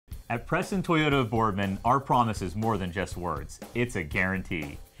At Preston Toyota of Boardman, our promise is more than just words. It's a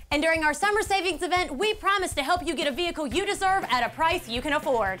guarantee. And during our summer savings event, we promise to help you get a vehicle you deserve at a price you can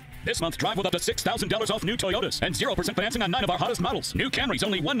afford. This month, drive with up to $6,000 off new Toyotas and 0% financing on 9 of our hottest models. New Camrys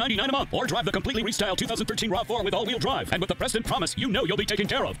only $199 a month. Or drive the completely restyled 2013 RAV4 with all-wheel drive. And with the Preston Promise, you know you'll be taken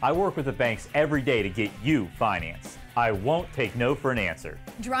care of. I work with the banks every day to get you financed. I won't take no for an answer.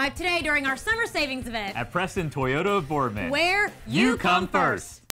 Drive today during our summer savings event. At Preston Toyota of Boardman. Where you come first.